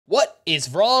is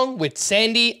wrong with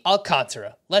Sandy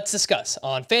Alcantara? Let's discuss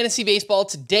on Fantasy Baseball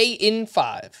Today in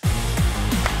 5.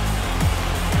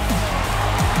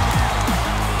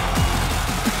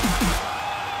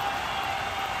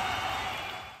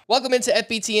 Welcome into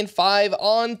FBT in 5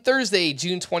 on Thursday,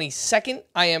 June 22nd.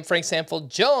 I am Frank Sample,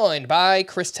 joined by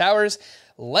Chris Towers.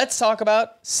 Let's talk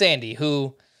about Sandy,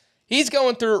 who he's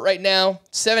going through it right now.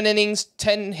 7 innings,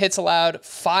 10 hits allowed,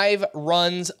 5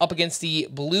 runs up against the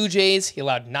Blue Jays. He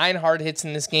allowed 9 hard hits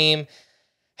in this game,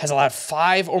 has allowed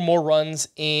 5 or more runs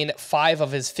in 5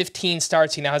 of his 15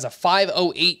 starts. He now has a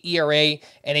 5.08 ERA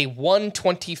and a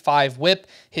 1.25 whip.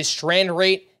 His strand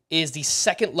rate is the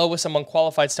second lowest among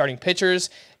qualified starting pitchers.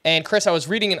 And Chris, I was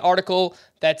reading an article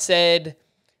that said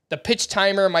the pitch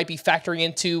timer might be factoring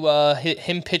into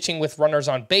him pitching with runners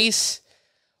on base.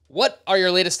 What are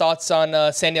your latest thoughts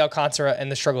on Sandy Alcantara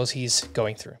and the struggles he's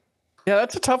going through? Yeah,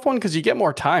 that's a tough one because you get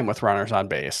more time with runners on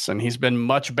base, and he's been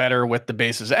much better with the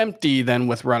bases empty than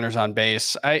with runners on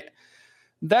base.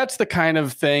 That's the kind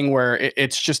of thing where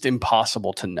it's just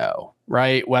impossible to know,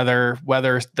 right? Whether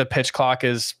the pitch clock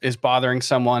is bothering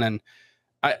someone, and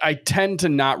I tend to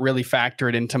not really factor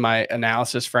it into my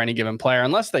analysis for any given player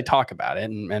unless they talk about it,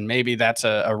 and maybe that's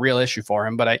a real issue for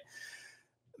him. But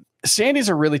Sandy's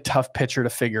a really tough pitcher to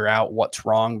figure out what's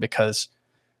wrong because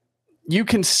you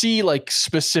can see like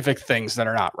specific things that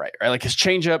are not right? Like his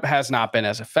changeup has not been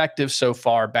as effective so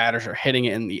far. Batters are hitting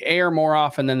it in the air more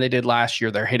often than they did last year.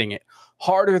 They're hitting it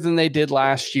harder than they did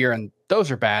last year, and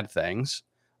those are bad things.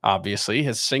 Obviously,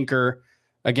 his sinker,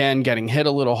 again, getting hit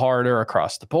a little harder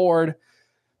across the board.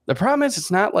 The problem is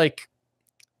it's not like,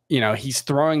 he's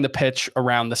throwing the pitch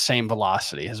around the same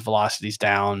velocity. His velocity's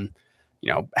down,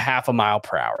 half a mile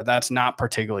per hour. That's not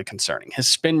particularly concerning. His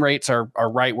spin rates are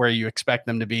right where you expect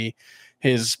them to be.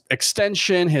 His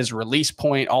extension, his release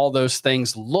point, all those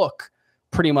things look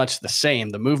pretty much the same.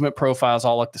 The movement profiles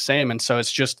all look the same. And so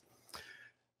it's just,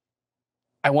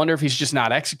 I wonder if he's just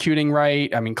not executing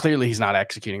right. I mean, clearly he's not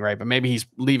executing right, but maybe he's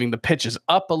leaving the pitches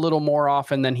up a little more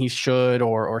often than he should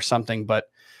or something. But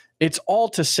it's all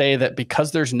to say that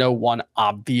because there's no one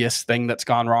obvious thing that's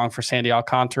gone wrong for Sandy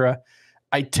Alcantara,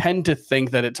 I tend to think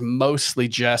that it's mostly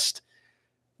just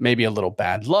maybe a little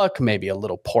bad luck, maybe a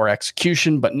little poor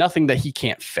execution, but nothing that he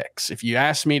can't fix. If you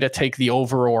ask me to take the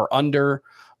over or under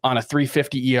on a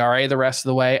 3.50 ERA the rest of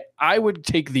the way, I would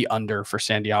take the under for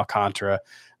Sandy Alcantara.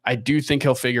 I do think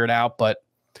he'll figure it out, but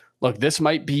look, this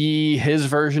might be his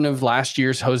version of last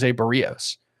year's Jose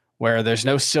Barrios, where there's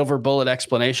no silver bullet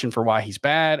explanation for why he's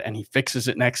bad and he fixes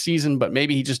it next season, but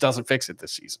maybe he just doesn't fix it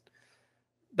this season.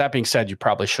 That being said, you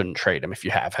probably shouldn't trade him if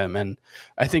you have him, and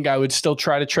I think I would still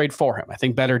try to trade for him. I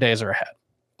think better days are ahead.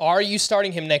 Are you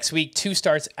starting him next week? 2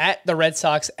 starts at the Red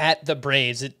Sox, at the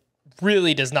Braves. It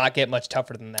really does not get much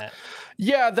tougher than that.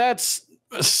 Yeah, that's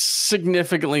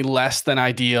significantly less than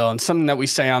ideal, and something that we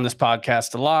say on this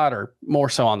podcast a lot, or more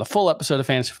so on the full episode of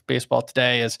Fantasy Baseball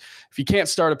Today, is if you can't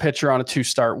start a pitcher on a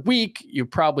 2-start week, you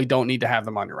probably don't need to have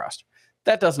them on your roster.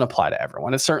 That doesn't apply to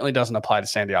everyone. It certainly doesn't apply to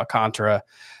Sandy Alcantara.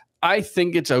 I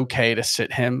think it's okay to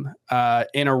sit him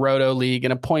in a roto league.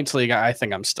 In a points league, I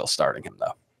think I'm still starting him,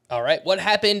 though. All right, what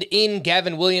happened in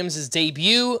Gavin Williams'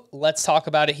 debut? Let's talk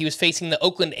about it. He was facing the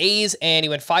Oakland A's, and he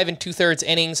went 5 2/3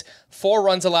 innings, 4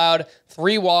 runs allowed,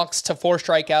 3 walks to 4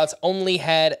 strikeouts, only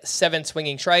had 7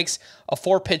 swinging strikes, a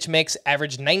 4-pitch mix,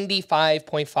 averaged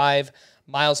 95.5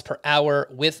 miles per hour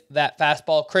with that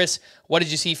fastball. Chris, what did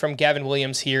you see from Gavin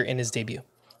Williams here in his debut?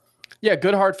 Yeah,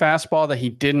 good hard fastball that he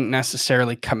didn't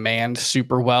necessarily command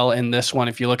super well in this one.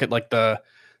 If you look at like the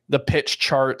pitch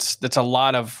charts, that's a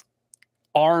lot of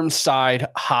arm side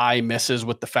high misses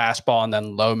with the fastball and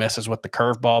then low misses with the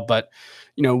curveball. But,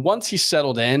 once he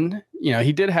settled in,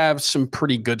 he did have some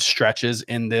pretty good stretches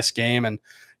in this game. And,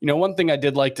 one thing I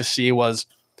did like to see was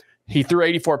he threw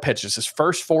 84 pitches. His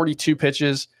first 42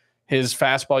 pitches, his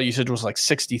fastball usage was like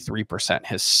 63%.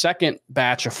 His second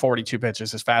batch of 42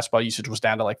 pitches, his fastball usage was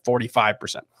down to like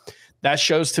 45%. That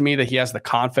shows to me that he has the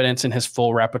confidence in his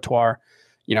full repertoire.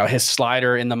 His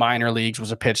slider in the minor leagues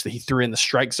was a pitch that he threw in the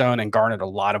strike zone and garnered a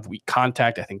lot of weak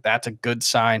contact. I think that's a good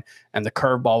sign. And the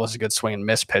curveball was a good swing and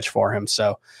miss pitch for him.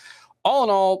 So all in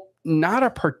all, not a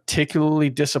particularly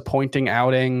disappointing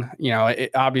outing.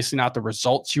 Obviously not the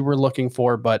results you were looking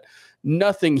for, but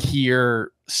nothing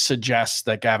here suggests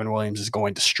that Gavin Williams is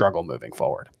going to struggle moving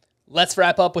forward. Let's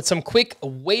wrap up with some quick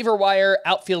waiver wire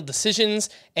outfield decisions.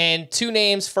 And 2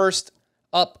 names first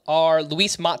up are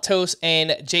Luis Matos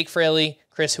and Jake Fraley.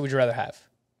 Chris, who would you rather have?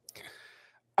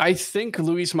 I think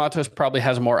Luis Matos probably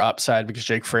has more upside because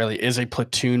Jake Fraley is a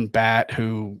platoon bat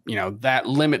who, that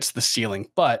limits the ceiling.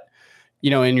 But,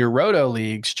 in your roto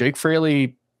leagues, Jake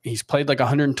Fraley He's played like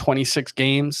 126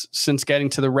 games since getting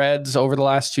to the Reds over the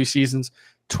last 2 seasons,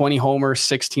 20 homers,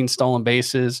 16 stolen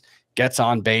bases, gets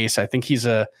on base. I think he's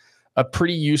a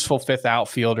pretty useful 5th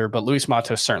outfielder, but Luis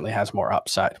Matos certainly has more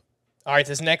upside. All right,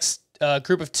 this next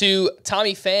group of 2,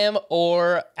 Tommy Pham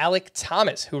or Alek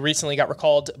Thomas, who recently got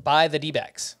recalled by the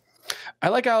D-backs. I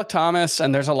like Alek Thomas,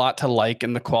 and there's a lot to like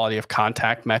in the quality of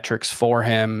contact metrics for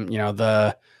him.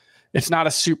 It's not a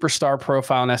superstar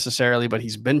profile necessarily, but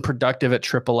he's been productive at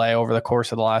AAA over the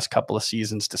course of the last couple of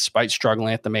seasons, despite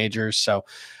struggling at the majors. So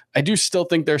I do still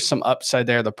think there's some upside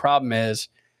there. The problem is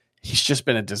he's just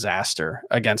been a disaster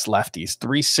against lefties.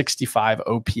 365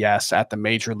 OPS at the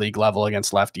major league level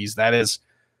against lefties. That is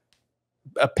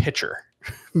a pitcher,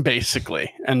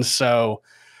 basically. And so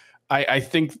I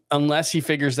think unless he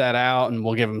figures that out, and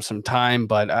we'll give him some time,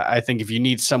 but I think if you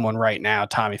need someone right now,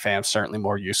 Tommy Pham's certainly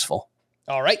more useful.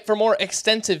 All right, for more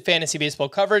extensive fantasy baseball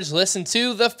coverage, listen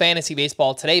to the Fantasy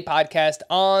Baseball Today podcast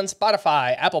on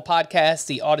Spotify, Apple Podcasts,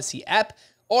 the Audacy app,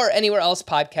 or anywhere else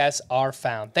podcasts are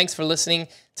found. Thanks for listening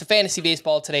to Fantasy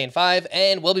Baseball Today in 5,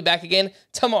 and we'll be back again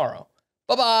tomorrow.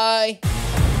 Bye-bye.